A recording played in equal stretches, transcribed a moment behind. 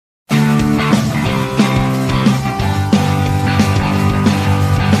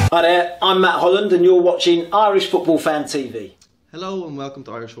Hi there, I'm Matt Holland and you're watching Irish Football Fan TV. Hello and welcome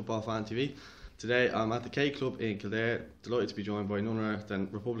to Irish Football Fan TV. Today I'm at the K Club in Kildare, delighted to be joined by none other than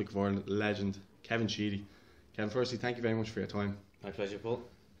Republic of Ireland legend Kevin Sheedy. Kevin, firstly, thank you very much for your time. My pleasure, Paul.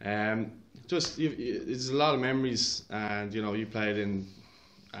 There's a lot of memories, and you played in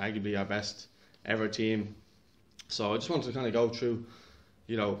arguably our best ever team. So I just wanted to kind of go through,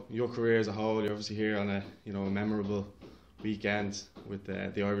 your career as a whole. You're obviously here on a memorable weekend with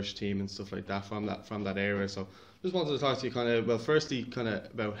the Irish team and stuff like that from that era. So just wanted to talk to you firstly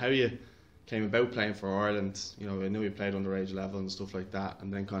about how you came about playing for Ireland. I know you played underage level and stuff like that,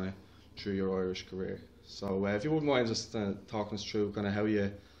 and then kind of through your Irish career. So if you wouldn't mind just talking us through kind of how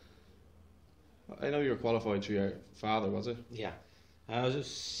you. I know you were qualified through your father, was it? Yeah. I was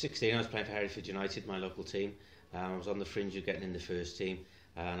 16, I was playing for Hereford United, my local team. I was on the fringe of getting in the first team,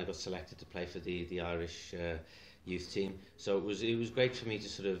 and I got selected to play for the Irish youth team. So it was great for me to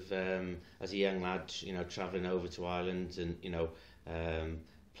sort of, as a young lad, travelling over to Ireland and,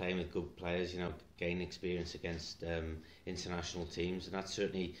 playing with good players, gain experience against international teams. And that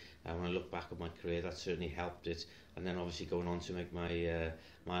certainly, when I look back at my career, that certainly helped it. And then obviously going on to make my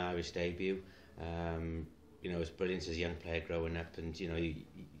Irish debut. It's brilliant as a young player growing up, and you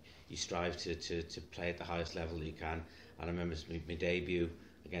strive to play at the highest level that you can. And I remember my debut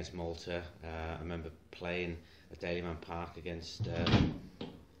against Malta. I remember playing at Declan Park against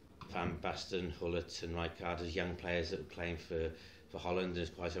Van Basten, Hullet and Rijkaard as young players that were playing for Holland. And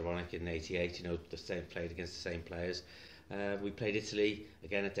it's quite ironic in '88, played against the same players. We played Italy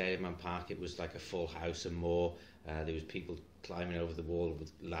again at Declan Park. It was like a full house and more. There was people climbing over the wall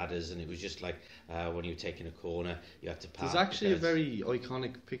with ladders, and it was just like when you were taking a corner, you had to pass. There's actually a very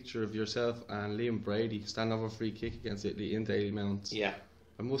iconic picture of yourself and Liam Brady stand over a free kick against Italy in Daily Mount. Yeah.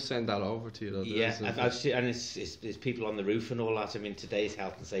 I must send that over to you though. Yeah, I've seen, and it's people on the roof and all that. I mean, today's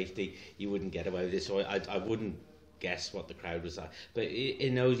health and safety, you wouldn't get away with this, so I wouldn't guess what the crowd was like. But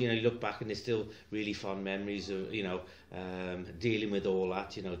in those, you look back and there's still really fond memories of, dealing with all that,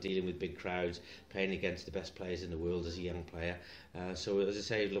 dealing with big crowds, playing against the best players in the world as a young player. So as I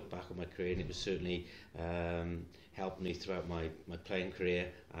say, I look back on my career, and it was certainly helped me throughout my playing career,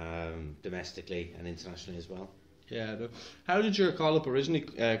 domestically and internationally as well. Yeah. How did your call-up originally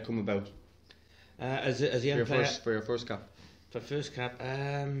come about? As a young player, for your first cap? For first cap,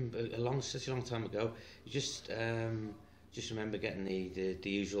 such a long time ago, you just remember getting the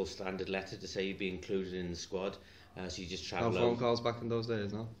usual standard letter to say you'd be included in the squad. So you just travel. No phone calls back in those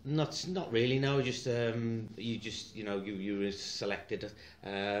days, no. Not really, no. Just you were selected,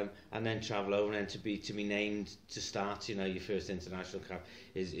 and then travel over, and then to be named to start. Your first international cap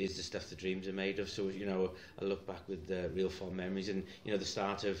is the stuff the dreams are made of. So I look back with real fond memories, and the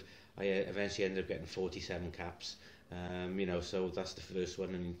start of. I eventually ended up getting 47 caps. So that's the first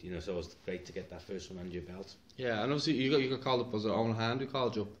one, and so it was great to get that first one under your belt. Yeah, and obviously you got called up. Was it Owen Hand who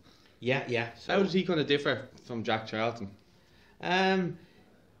called you up? Yeah. So, how did he kind of differ from Jack Charlton?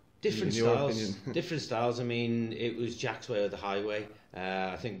 Different styles. Different styles. I mean, it was Jack's way or the highway.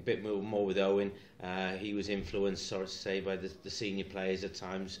 I think a bit more with Owen. He was influenced, sort of say, by the senior players at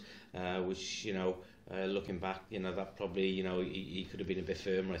times, which looking back, that probably he could have been a bit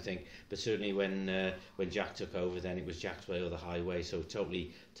firmer, I think. But certainly when Jack took over, then it was Jack's way or the highway. So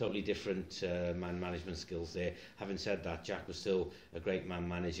totally different man management skills there. Having said that, Jack was still a great man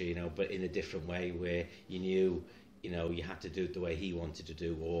manager, but in a different way, where you knew you had to do it the way he wanted to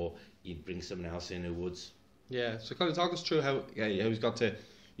do, or you'd bring someone else in who would. Yeah. So kind of talk us through how he's got to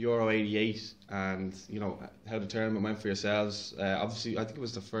Euro '88, and how the tournament went for yourselves. Obviously, I think it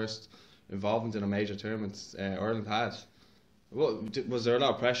was the first involvement in a major tournament Ireland had. Was there a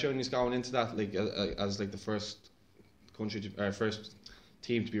lot of pressure when you was going into that, as the first country first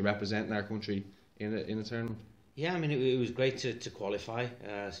team to be representing our country in a tournament? Yeah, I mean it was great to qualify.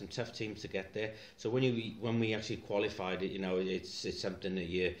 Some tough teams to get there. So when we actually qualified, it's something that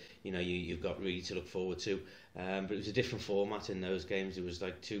you've got really to look forward to. But it was a different format in those games. It was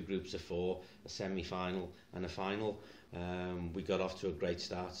like 2 groups of 4, a semi-final and a final. We got off to a great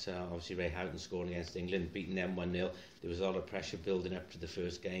start. Obviously Ray Houghton scoring against England, beating them 1-0. There was a lot of pressure building up to the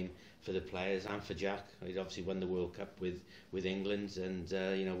first game for the players and for Jack. He'd obviously won the World Cup with England,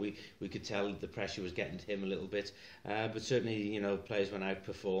 and we could tell the pressure was getting to him a little bit. But certainly players went out,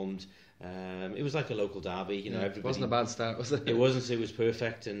 performed. It was like a local derby. Everybody. It wasn't a bad start, was it? It wasn't. It was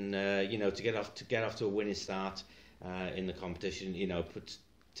perfect, and to get off to a winning start in the competition,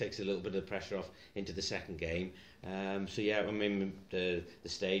 takes a little bit of the pressure off into the second game. So yeah, I mean the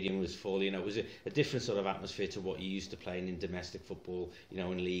stadium was full. It was a different sort of atmosphere to what you used to playing in domestic football.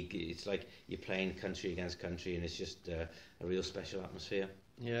 In league, it's like you're playing country against country, and it's just a real special atmosphere.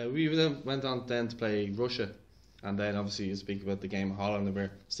 Yeah, we then went on then to play Russia, and then obviously you speak about the game of Holland, and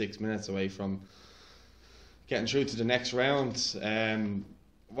we're 6 minutes away from getting through to the next round.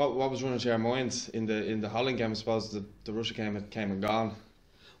 What was running through our minds in the Holland game? I suppose the Russia game had came and gone.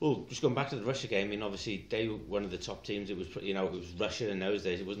 Well, just going back to the Russia game, I mean, obviously they were one of the top teams. It was, it was Russia in those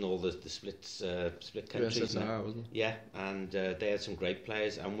days. It wasn't all the split countries. USSR, wasn't it? Yeah, and they had some great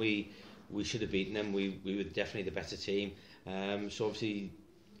players, and we should have beaten them. We were definitely the better team. So obviously,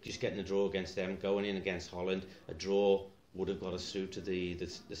 just getting a draw against them, going in against Holland, a draw would have got us through to the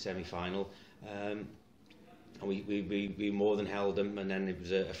semi-final. And we more than held them, and then it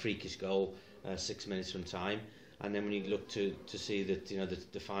was a freakish goal 6 minutes from time. And then when you look to see that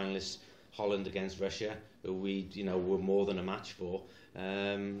the finalists, Holland against Russia, who we were more than a match for,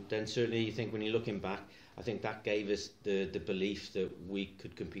 then certainly you think when you're looking back, I think that gave us the belief that we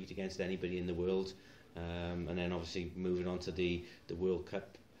could compete against anybody in the world. And then obviously moving on to the World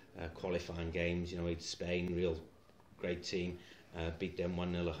Cup qualifying games, it's Spain, real great team, beat them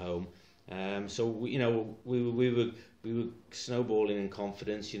 1-0 at home. So we were snowballing in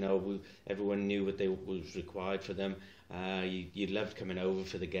confidence. Everyone knew what was required for them. You loved coming over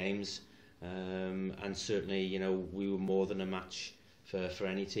for the games, and certainly we were more than a match for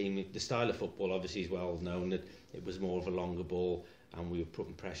any team. The style of football obviously is well known that it was more of a longer ball, and we were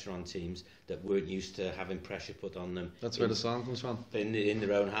putting pressure on teams that weren't used to having pressure put on them. That's where the song comes from. In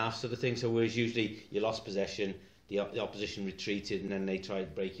their own half, sort of thing. So whereas usually you lost possession, the opposition retreated and then they tried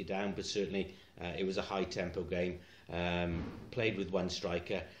to break you down, but certainly it was a high tempo game, played with one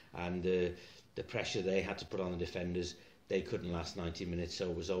striker, and the pressure they had to put on the defenders, they couldn't last 90 minutes, so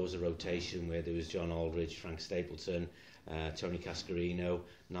it was always a rotation where there was John Aldridge, Frank Stapleton, Tony Cascarino,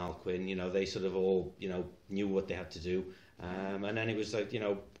 Niall Quinn. They sort of all knew what they had to do, and then it was like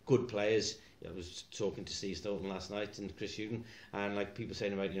good players. I was talking to Steve Stoughton last night and Chris Hughton, and like people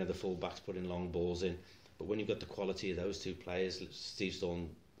saying about the full-backs putting long balls in. But when you've got the quality of those two players, Steve Stone,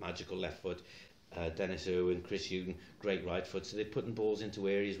 magical left foot, Dennis Irwin, Chris Hughton, great right foot, so they're putting balls into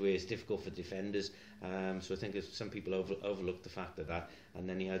areas where it's difficult for defenders. So I think some people overlooked the fact of that. And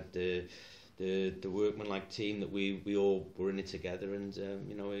then you had the workman-like team that we all were in it together, and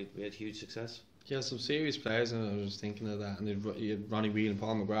we had huge success. Yeah, some serious players, and I was thinking of that. And you had Ronnie Wheel and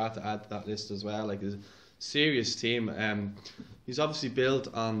Paul McGrath to add to that list as well. Like, it's a serious team. He's obviously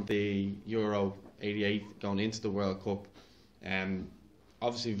built on the Euro '88 going into the World Cup.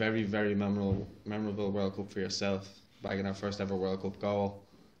 Obviously very, very memorable World Cup for yourself, bagging our first ever World Cup goal,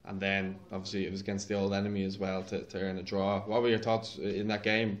 and then obviously it was against the old enemy as well to earn a draw. What were your thoughts in that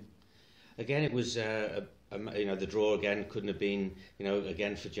game? Again, it was the draw again couldn't have been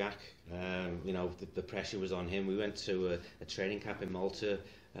again for Jack. The pressure was on him. We went to a training camp in Malta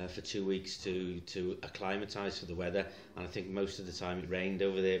for 2 weeks to acclimatise for the weather, and I think most of the time it rained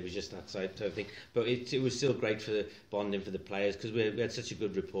over there. It was just that type of thing, but it was still great for the bonding for the players, because we had such a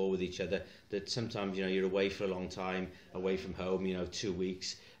good rapport with each other that sometimes you're away for a long time, away from home, 2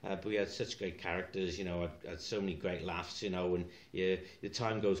 weeks, but we had such great characters. I had so many great laughs, and the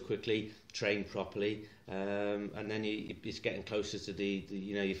time goes quickly. Train properly, and then it's getting closer to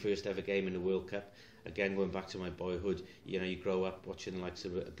your first ever game in the World Cup. Again, going back to my boyhood, you grow up watching the likes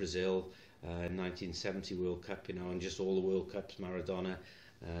of Brazil, 1970 World Cup, and just all the World Cups, Maradona,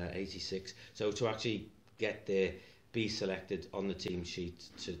 86. So to actually get there, be selected on the team sheet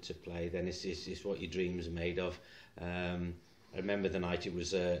to play, then it's what your dreams are made of. I remember the night, it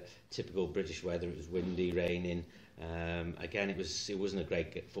was typical British weather. It was windy, raining. Again, it wasn't a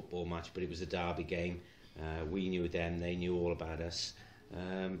great football match, but it was a derby game. We knew them, they knew all about us,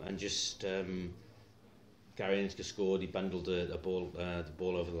 and just Gary Lineker scored. He bundled the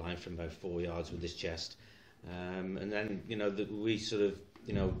ball over the line from about 4 yards with his chest, and then we sort of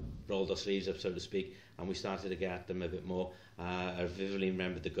rolled our sleeves up, so to speak, and we started to get at them a bit more. I vividly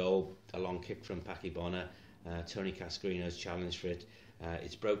remember the goal, a long kick from Paki Bonner, Tony Cascarino's challenge for it.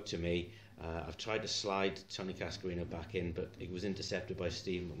 It's broke to me. I've tried to slide Tony Cascarino back in, but it was intercepted by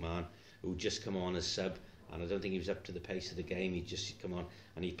Steve McMahon, who just come on as sub, and I don't think he was up to the pace of the game. He'd just come on,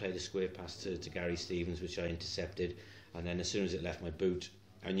 and he played a square pass to Gary Stevens, which I intercepted, and then as soon as it left my boot,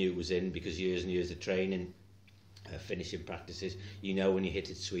 I knew it was in, because years and years of training, finishing practices, when you hit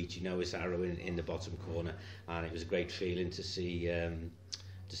it sweet, it's arrow in the bottom corner, and it was a great feeling to see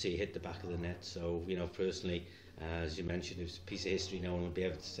it hit the back of the net. So personally, as you mentioned, it was a piece of history no one would be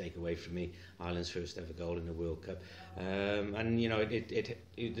able to take away from me. Ireland's first ever goal in the World Cup, and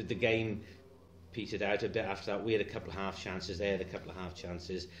the game petered out a bit after that. We had a couple of half chances, they had a couple of half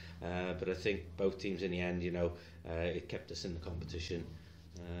chances, but I think both teams in the end, it kept us in the competition.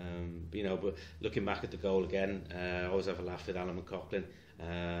 You know, but looking back at the goal again, I always have a laugh with Alan McCaughlin.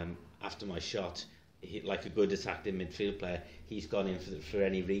 After my shot, like a good attacking midfield player, he's gone in for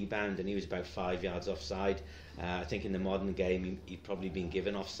any rebound, and he was about 5 yards offside. I think in the modern game he'd probably been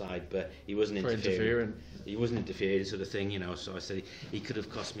given offside, but he wasn't interfering. He wasn't interfering, sort of thing, you know. So I said he could have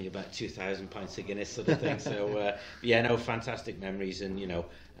cost me about 2,000 pints of Guinness, sort of thing. So yeah, no, fantastic memories, and you know,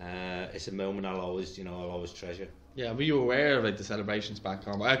 it's a moment I'll always treasure. Yeah, were you aware of like the celebrations back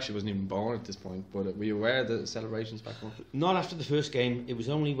home? I actually wasn't even born at this point, but were you aware of the celebrations back home? Not after the first game. It was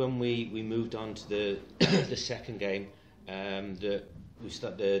only when we moved on to the the second game that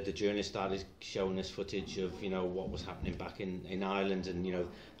the journalists started showing us footage of, you know, what was happening back in Ireland, and you know,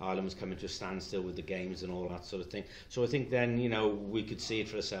 Ireland was coming to a standstill with the games and all that sort of thing. So I think then, you know, we could see it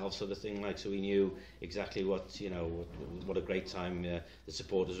for ourselves, sort of thing, like, so we knew exactly what, you know, what a great time the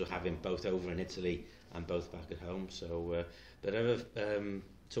supporters were having, both over in Italy and both back at home. So but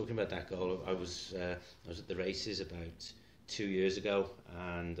talking about that goal, I was at the races about 2 years ago,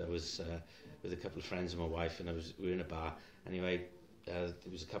 and I was with a couple of friends and my wife, and we were in a bar. Anyway, there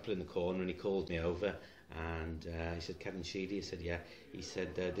was a couple in the corner, and he called me over, and he said, "Kevin Sheedy?" I said, "Yeah." He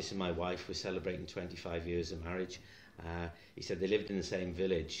said, "This is my wife. We're celebrating 25 years of marriage." He said they lived in the same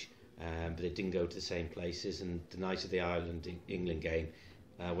village, but they didn't go to the same places. And the night of the Ireland-England game,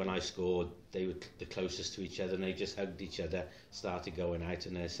 when I scored, they were the closest to each other, and they just hugged each other, started going out,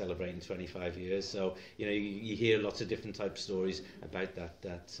 and they're celebrating 25 years. So, you know, you hear lots of different type of stories about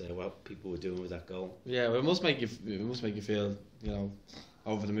what people were doing with that goal. Yeah, well, it must make you feel, you know,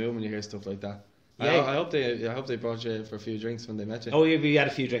 over the moon when you hear stuff like that. Yeah. I hope they brought you for a few drinks when they met you. Oh, yeah, we had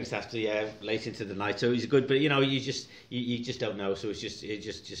a few drinks after, late into the night. So it was good, but you know, you just don't know. So it's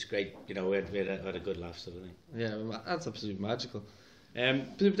just great. You know, we had a good laugh, sort of thing. Yeah, well, that's absolutely magical.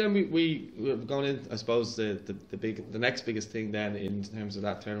 But then we were going in. I suppose the next biggest thing then in terms of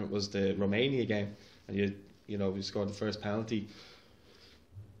that tournament was the Romania game, and you know, we scored the first penalty.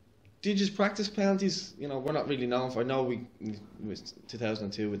 Did you just practice penalties? You know, we're not really known for. I know it was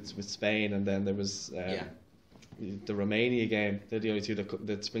 2002 with Spain, and then there was the Romania game. They're the only two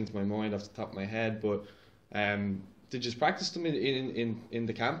that spring to my mind off the top of my head. But did you just practice them in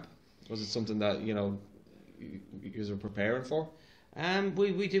the camp? Was it something that, you know, you were preparing for?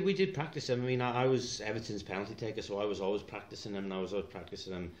 We did practice them. I mean, I was Everton's penalty taker, so I was always practicing them, and I was always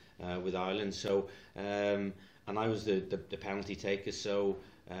practicing them with Ireland. So and I was the penalty taker. So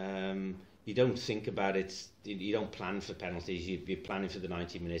you don't think about it. You don't plan for penalties. You're planning for the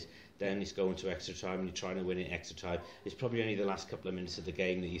 90 minutes. Then it's going to extra time, and you're trying to win it extra time. It's probably only the last couple of minutes of the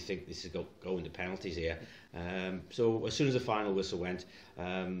game that you think this is going to penalties here. So as soon as the final whistle went,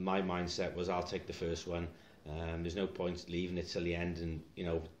 my mindset was, I'll take the first one. There's no point leaving it till the end, and you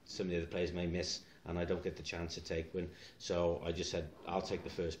know, some of the other players may miss and I don't get the chance to take one. So I just said, I'll take the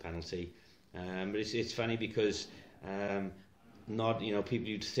first penalty. But it's funny because not, you know, people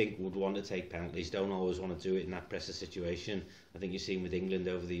you'd think would want to take penalties don't always want to do it in that pressure situation. I think you've seen with England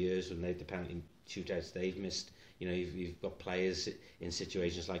over the years when they had the penalty shootouts they've missed. You know, you've got players in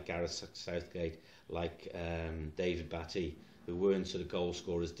situations like Gareth Southgate, like David Batty, who weren't sort of goal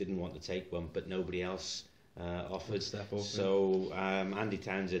scorers, didn't want to take one, but nobody else offered. So Andy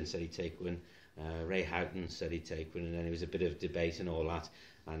Townsend said he'd take one, Ray Houghton said he'd take one, and then there was a bit of debate and all that,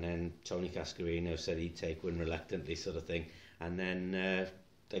 and then Tony Cascarino said he'd take one reluctantly, sort of thing, and then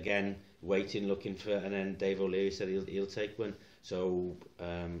again waiting, looking for, and then Dave O'Leary said he'll take one. So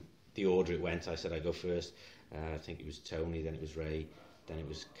the order it went, I said I'd go first. I think it was Tony, then it was Ray, then it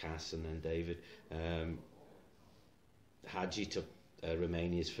was Cass, and then David. Hadji took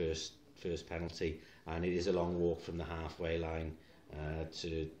Romania's first penalty, and it is a long walk from the halfway line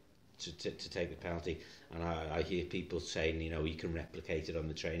to take the penalty. And I hear people saying, you know, you can replicate it on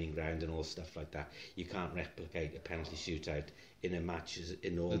the training ground and all stuff like that. You can't replicate a penalty shootout in a match as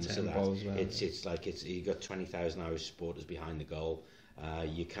enormous as that. Well, it's like you got 20,000 Irish supporters behind the goal.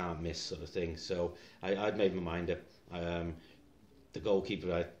 You can't miss, sort of thing. So I'd made my mind up. The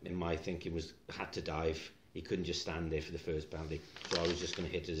goalkeeper, in my thinking, had to dive. He couldn't just stand there for the first penalty. So I was just going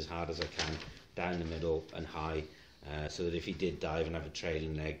to hit it as hard as I can, down the middle and high, so that if he did dive and have a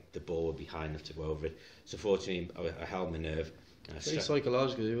trailing leg, the ball would be high enough to go over it. So fortunately, I held my nerve. Very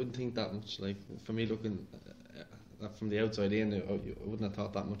psychological. You wouldn't think that much. Like, for me, looking from the outside in, I wouldn't have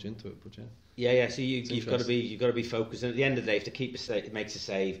thought that much into it. But yeah. So you've got to be focused. And at the end of the day, if the keeper makes a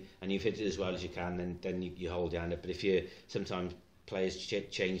save and you've hit it as well as you can, then you hold your hand up. But if sometimes players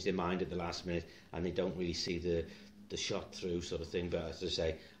change their mind at the last minute and they don't really see the the shot through sort of thing. But as I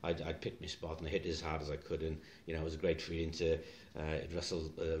say, I'd picked my spot and I hit it as hard as I could, and it was a great feeling to it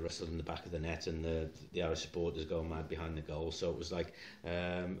rustled in the back of the net, and the Irish supporters going mad behind the goal. So it was like,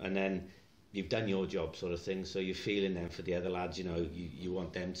 and then you've done your job sort of thing. So you're feeling then for the other lads. You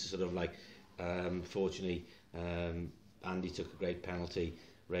want them to sort of like. Fortunately, Andy took a great penalty.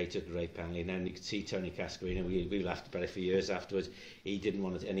 Ray took a great penalty, and then you could see Tony Cascarino. We laughed about it for years afterwards. He didn't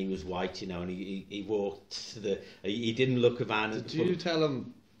want it, and he was white, and he walked to the. He didn't look at Van. Did you tell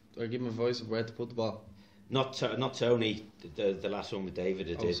him or give him a voice of where to put the ball? Not Tony. The last one with David.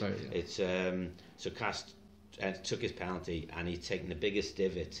 Did. Sorry. Yeah. It's so Cast took his penalty, and he'd taken the biggest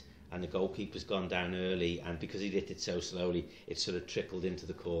divot, and the goalkeeper's gone down early, and because he hit it so slowly, it sort of trickled into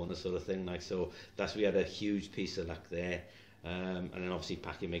the corner, sort of thing. Like so, we had a huge piece of luck there. And then obviously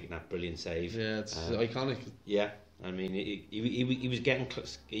Packy making that brilliant save. Yeah, it's iconic. Yeah, I mean he was getting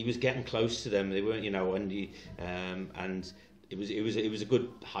close. He was getting close to them. They weren't, and it was a good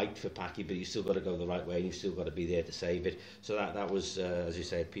height for Packy, but you still got to go the right way, and you still got to be there to save it. So that was, as you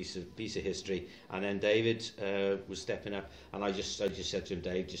say, a piece of history. And then David was stepping up, and I just said to him,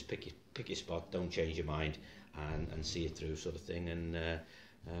 Dave, just pick your spot, don't change your mind, and see it through, sort of thing. And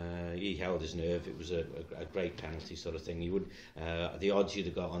he held his nerve. It was a great penalty, sort of thing. You would the odds you'd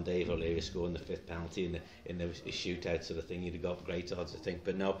have got on Dave O'Leary scoring the 5th penalty in the shootout, sort of thing, you'd have got great odds, I think.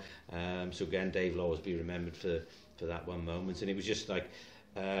 But no, so again, Dave will always be remembered for that one moment. And it was just like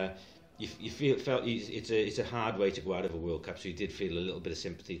you felt it's a hard way to go out of a World Cup. So you did feel a little bit of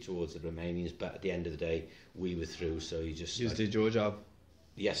sympathy towards the Romanians, but at the end of the day, we were through. So you just did your job.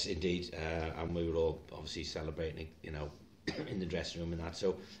 Yes, indeed, and we were all obviously celebrating, in the dressing room and that.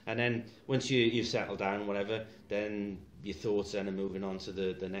 So, and then once you've settled down, whatever, then your thoughts then are moving on to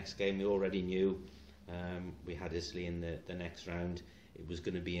the next game. We already knew we had Italy in the next round. It was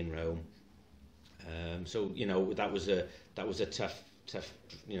going to be in Rome. So that was a tough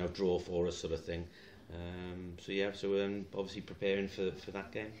draw for us, sort of thing. So obviously preparing for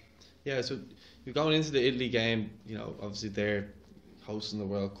that game. Yeah, so you're going into the Italy game. Obviously they're hosting the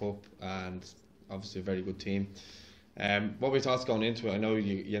World Cup and obviously a very good team. What were your thoughts going into it? I know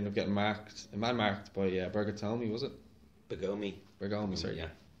you ended up getting marked by Bergomi, was it? Bergomi, sorry.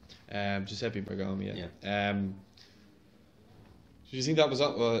 Yeah. Giuseppe Bergomi, yeah. Yeah. Do you think that was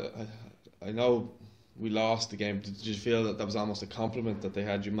up? I know we lost the game. Did you feel that was almost a compliment that they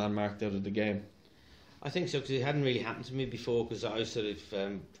had you man marked out of the game? I think so, because it hadn't really happened to me before. Because I sort of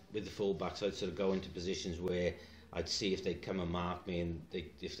with the fullbacks, I'd sort of go into positions where I'd see if they'd come and mark me, and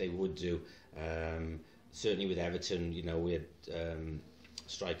if they would do. Certainly with Everton, we had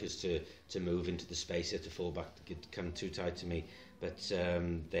strikers to move into the space at the fullback to come too tight to me. But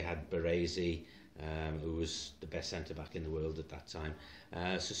they had Baresi, who was the best centre back in the world at that time.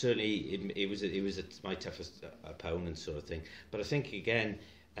 So certainly it was my toughest opponent, sort of thing. But I think again,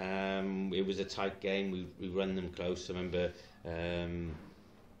 it was a tight game. We run them close. I remember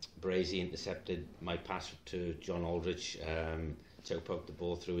Baresi intercepted my pass to John Aldrich. Toe poked the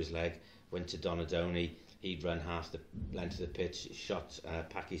ball through his leg. Went to Donadoni, he'd run half the length of the pitch, shot,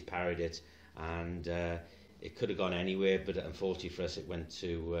 Packy's parried it, and it could have gone anywhere, but unfortunately for us it went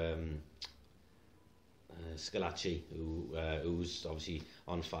to Scalacci, who was obviously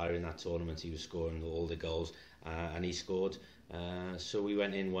on fire in that tournament. He was scoring all the goals, and he scored. So we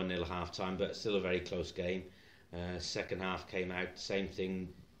went in 1-0 half time, but still a very close game. Second half came out, same thing,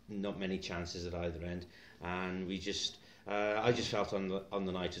 not many chances at either end, and we just... I just felt on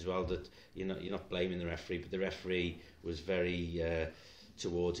the night as well that you're not blaming the referee, but the referee was very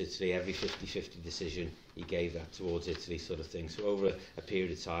towards Italy. Every 50-50 decision he gave that towards Italy, sort of thing. So over a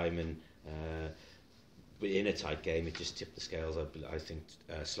period of time and in a tight game, it just tipped the scales, I think,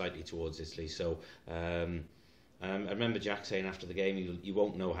 slightly towards Italy. So I remember Jack saying after the game, you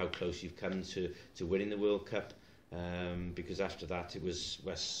won't know how close you've come to winning the World Cup, because after that it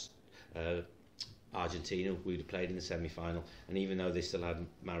was Argentina we'd have played in the semi-final, and even though they still had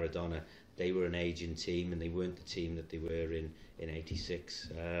Maradona, they were an aging team and they weren't the team that they were in '86.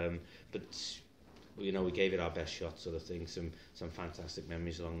 But we gave it our best shot, sort of thing. Some fantastic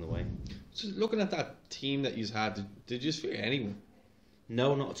memories along the way. So looking at that team that you had, did you just fear anyone?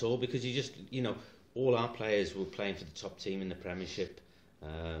 No, not at all, because you just all our players were playing for the top team in the Premiership.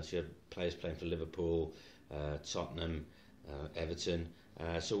 So you had players playing for Liverpool, Tottenham, Everton.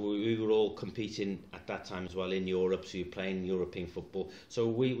 So we were all competing at that time as well in Europe, so you're playing European football. So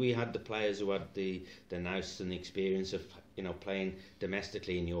we had the players who had the nous and the experience of playing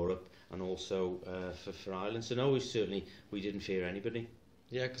domestically in Europe and also for Ireland. So no, we didn't fear anybody.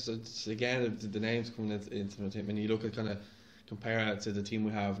 Yeah, because it's again the names coming into the team, and you look at kind of compare it to the team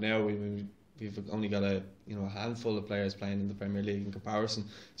we have now. We we've only got a handful of players playing in the Premier League in comparison.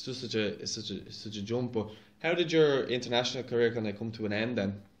 It's just such a jump. But how did your international career kind of come to an end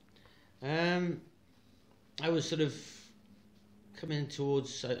then? I was sort of coming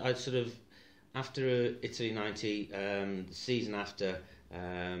towards. I sort of after Italy '90, the season after.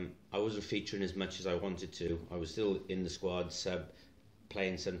 I wasn't featuring as much as I wanted to. I was still in the squad,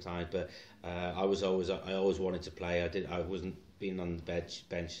 playing sometimes, but I always wanted to play. I wasn't being on the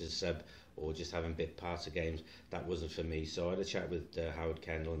bench as a sub or just having bit parts of games. That wasn't for me. So I had a chat with Howard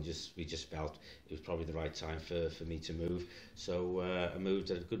Kendall, and we just felt it was probably the right time for me to move. So I moved.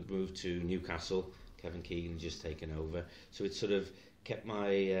 A good move to Newcastle. Kevin Sheedy had just taken over. So it sort of kept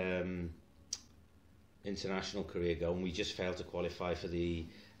my international career going. We just failed to qualify for the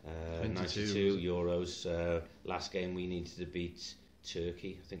 92 Euros. Last game we needed to beat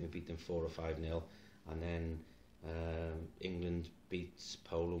Turkey. I think we beat them 4 or 5-0, and then England beats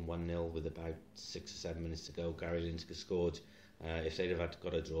Poland 1-0 with about 6 or 7 minutes to go. Gary Lineker scored. If they'd have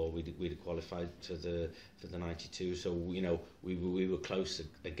got a draw, we'd have qualified for the 92. So we were close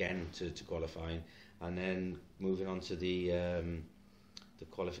again to qualifying, and then moving on to the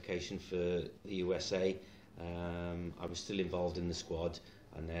qualification for the USA. I was still involved in the squad,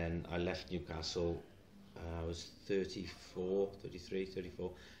 and then I left Newcastle. I was 34.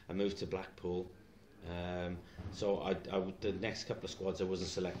 I moved to Blackpool. So the next couple of squads I wasn't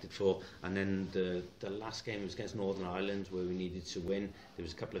selected for, and then the last game was against Northern Ireland where we needed to win. There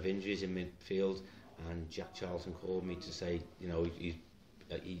was a couple of injuries in midfield, and Jack Charlton called me to say,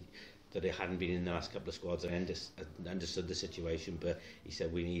 that I hadn't been in the last couple of squads. I understood the situation, but he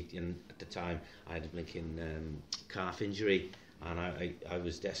said we need. And at the time, I had a blinking calf injury, and I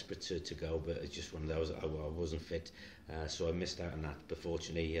was desperate to go, but it's just one of those. I wasn't fit, so I missed out on that. But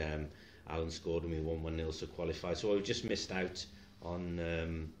fortunately, Alan scored and we won 1-0 to qualify. So I just missed out on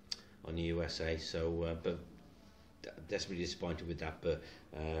the USA. So, but desperately disappointed with that. But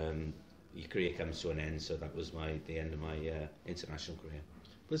your career comes to an end, so that was the end of my international career.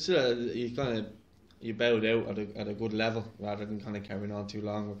 But still, you bowed out at a good level rather than kind of carrying on too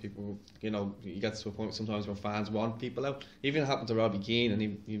long. Where people, you get to a point sometimes where fans want people out. Even it happened to Robbie Keane, and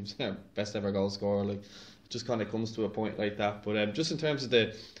he was best ever goal scorer. Like, it just kind of comes to a point like that. But just in terms of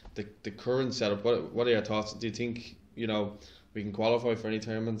the current setup, what are your thoughts? Do you think we can qualify for any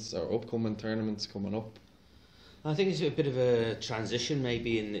tournaments or upcoming tournaments coming up? I think it's a bit of a transition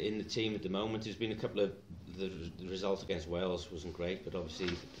maybe in the team at the moment. There's been a couple of the result against Wales wasn't great, but obviously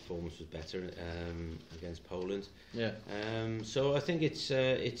the performance was better against Poland. Yeah. So I think it's.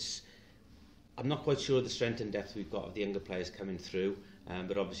 I'm not quite sure the strength and depth we've got of the younger players coming through,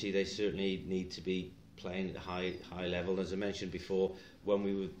 but obviously they certainly need to be playing at a high level. As I mentioned before, when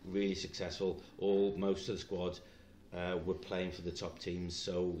we were really successful, most of the squad were playing for the top teams.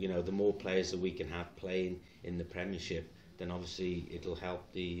 So the more players that we can have playing in the Premiership, then obviously it'll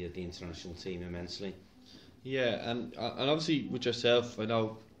help the international team immensely. Yeah, and obviously with yourself, I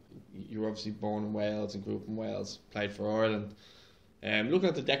know you were obviously born in Wales and grew up in Wales, played for Ireland. Looking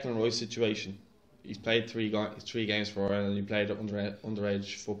at the Declan Rice situation, he's played three games for Ireland, and he played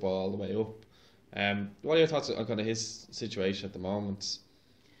underage football all the way up. What are your thoughts on kind of his situation at the moment?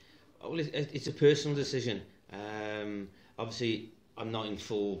 Well, it's a personal decision. Obviously, I'm not in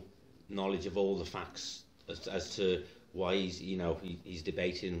full knowledge of all the facts as to why he's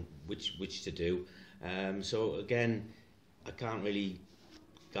debating which to do. So again, I can't really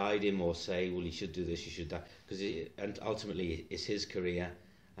guide him or say, well, he should do this, you should that, and ultimately it's his career.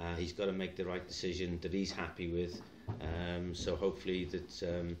 He's got to make the right decision that he's happy with. So hopefully that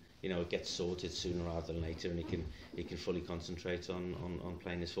it gets sorted sooner rather than later, and he can fully concentrate on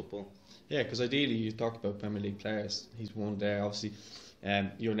playing his football. Yeah, because ideally you talked about Premier League players. He's one there, obviously.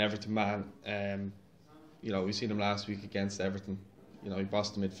 You're an Everton man. We've seen him last week against Everton. He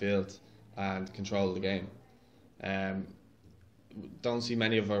bossed the midfield and controlled the game. Don't see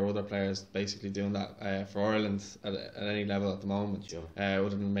many of our other players basically doing that for Ireland at any level at the moment. Sure. Other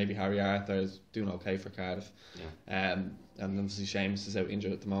than maybe Harry Arthur is doing okay for Cardiff. Yeah. And obviously Seamus is out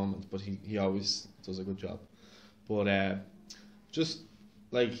injured at the moment, but he always does a good job. But just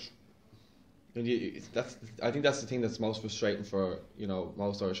like I think that's the thing that's most frustrating for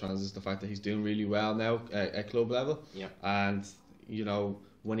most Irish fans, is the fact that he's doing really well now at club level. Yeah. And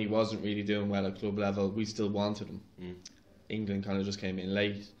when he wasn't really doing well at club level, we still wanted him. England kind of just came in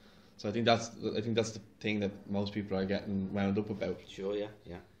late, so I think that's the thing that most people are getting wound up about. Sure,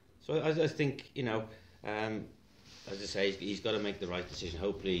 yeah. So I think as I say, he's got to make the right decision.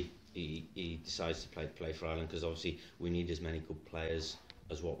 Hopefully, he decides to play for Ireland, because obviously we need as many good players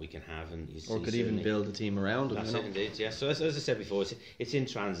as what we can have, and or could even build a team around him. That's it, indeed. Yeah. So as I said before, it's in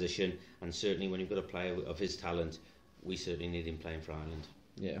transition, and certainly when you've got a player of his talent, we certainly need him playing for Ireland.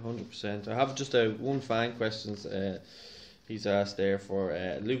 Yeah, 100%. I have just one fan question. He's asked there for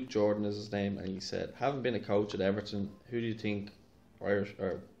Luke Jordan is his name, and he said, having been a coach at Everton, why do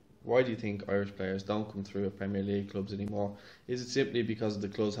you think Irish players don't come through at Premier League clubs anymore? Is it simply because of the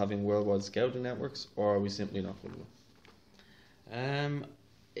clubs having worldwide scouting networks, or are we simply not good enough?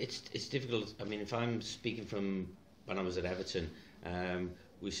 It's difficult. I mean, if I'm speaking from when I was at Everton,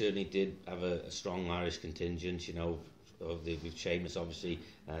 we certainly did have a strong Irish contingent. You know, with Seamus, obviously,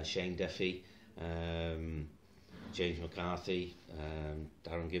 Shane Duffy, James McCarthy,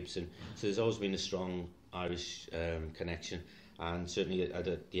 Darren Gibson. So there's always been a strong Irish connection, and certainly at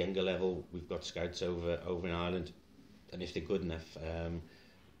the younger level, we've got scouts over in Ireland, and if they're good enough,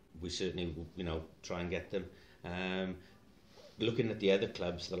 we certainly try and get them. Looking at the other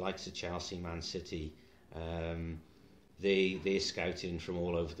clubs, the likes of Chelsea, Man City, they're scouting from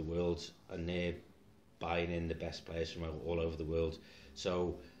all over the world, and they're buying in the best players from all over the world.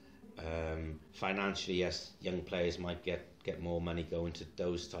 So financially, yes, young players might get more money going to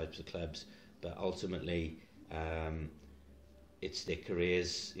those types of clubs, but ultimately it's their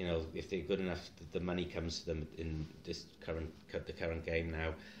careers. You know, if they're good enough, the money comes to them in the current game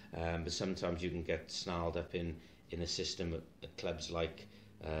now. But sometimes you can get snarled up in a system at clubs like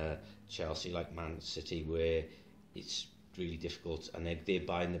Chelsea, like Man City, where it's really difficult, and they're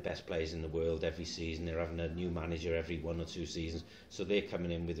buying the best players in the world every season. They're having a new manager every 1 or 2 seasons, so they're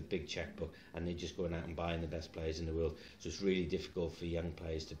coming in with a big checkbook, and they're just going out and buying the best players in the world. So it's really difficult for young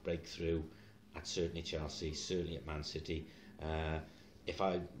players to break through at certainly Chelsea, certainly at Man City. If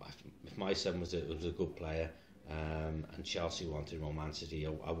my son was a good player, and Chelsea wanted him, or Man City,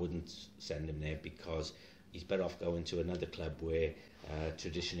 I wouldn't send him there, because he's better off going to another club where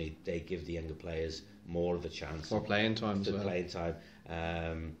traditionally they give the younger players more of a chance. For playing time.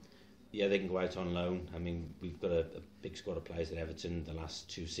 Yeah, they can go out on loan. I mean, we've got a big squad of players at Everton the last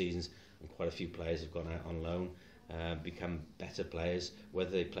 2 seasons, and quite a few players have gone out on loan, become better players,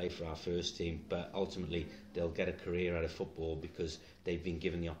 whether they play for our first team, but ultimately they'll get a career out of football because they've been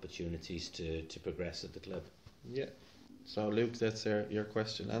given the opportunities to progress at the club. Yeah. So Luke, that's your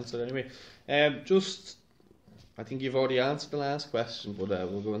question answered anyway. I think you've already answered the last question, but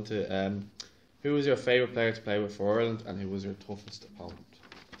we'll go into who was your favourite player to play with for Ireland, and who was your toughest opponent?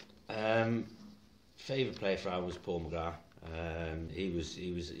 Favourite player for Ireland was Paul McGrath. He was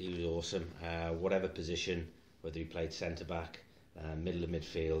awesome. Whatever position, whether he played centre back, middle of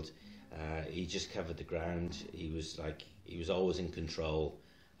midfield, he just covered the ground. He was always in control.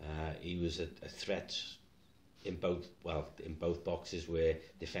 He was a threat in both boxes, where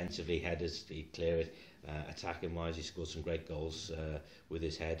defensively headers he clear it. Attacking wise, he scored some great goals with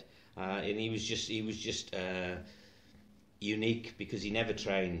his head, and he was just unique because he never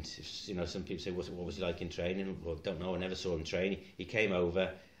trained. You know, some people say, what was he like in training? Well, don't know. I never saw him train. He came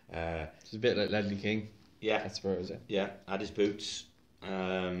over. It's a bit like Ledley King. Yeah, I suppose. Yeah, had his boots.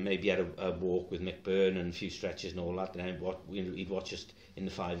 Maybe had a walk with Mick Byrne and a few stretches and all that. Then he'd watch us in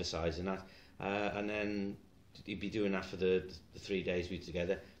the 5-a-sides and that, and then he'd be doing that for the 3 days we were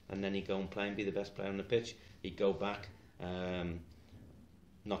together. And then he'd go and play and be the best player on the pitch. He'd go back,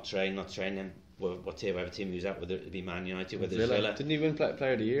 not train them. Whatever team he was at, whether it be Man United, whether it's Villa. Didn't he win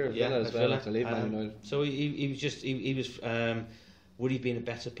Player of the Year at Villa as well? To leave Man United. So he was. Would he have been a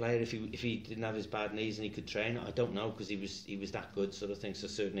better player if he didn't have his bad knees and he could train? I don't know, because he was that good, sort of thing. So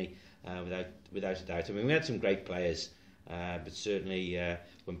certainly, without a doubt. I mean, we had some great players, but certainly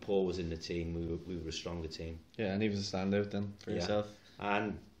when Paul was in the team, we were a stronger team. Yeah, and he was a standout then for himself.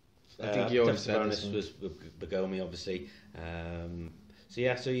 And I think you always said this was Bagomi, obviously.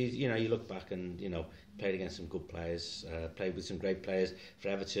 So you look back and played against some good players, played with some great players for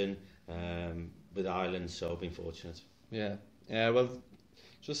Everton, with Ireland. So I've been fortunate. Yeah. Well,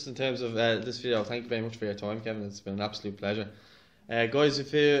 just in terms of this video, thank you very much for your time, Kevin. It's been an absolute pleasure. Guys,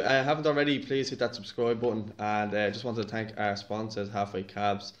 if you haven't already, please hit that subscribe button, and just wanted to thank our sponsors, Halfway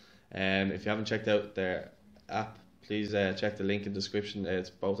Cabs. If you haven't checked out their app, please check the link in the description. It's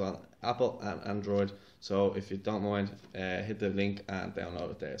both on Apple and Android, so if you don't mind, hit the link and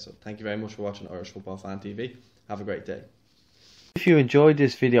download it there. So thank you very much for watching Irish Football Fan TV. Have a great day. If you enjoyed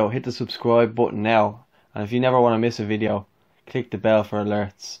this video, hit the subscribe button now, and if you never want to miss a video, click the bell for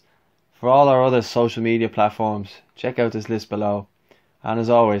alerts. For all our other social media platforms, check out this list below. And as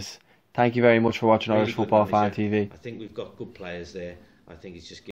always, thank you very much for watching Irish Football Fan TV. I think we've got good players there. I think it's just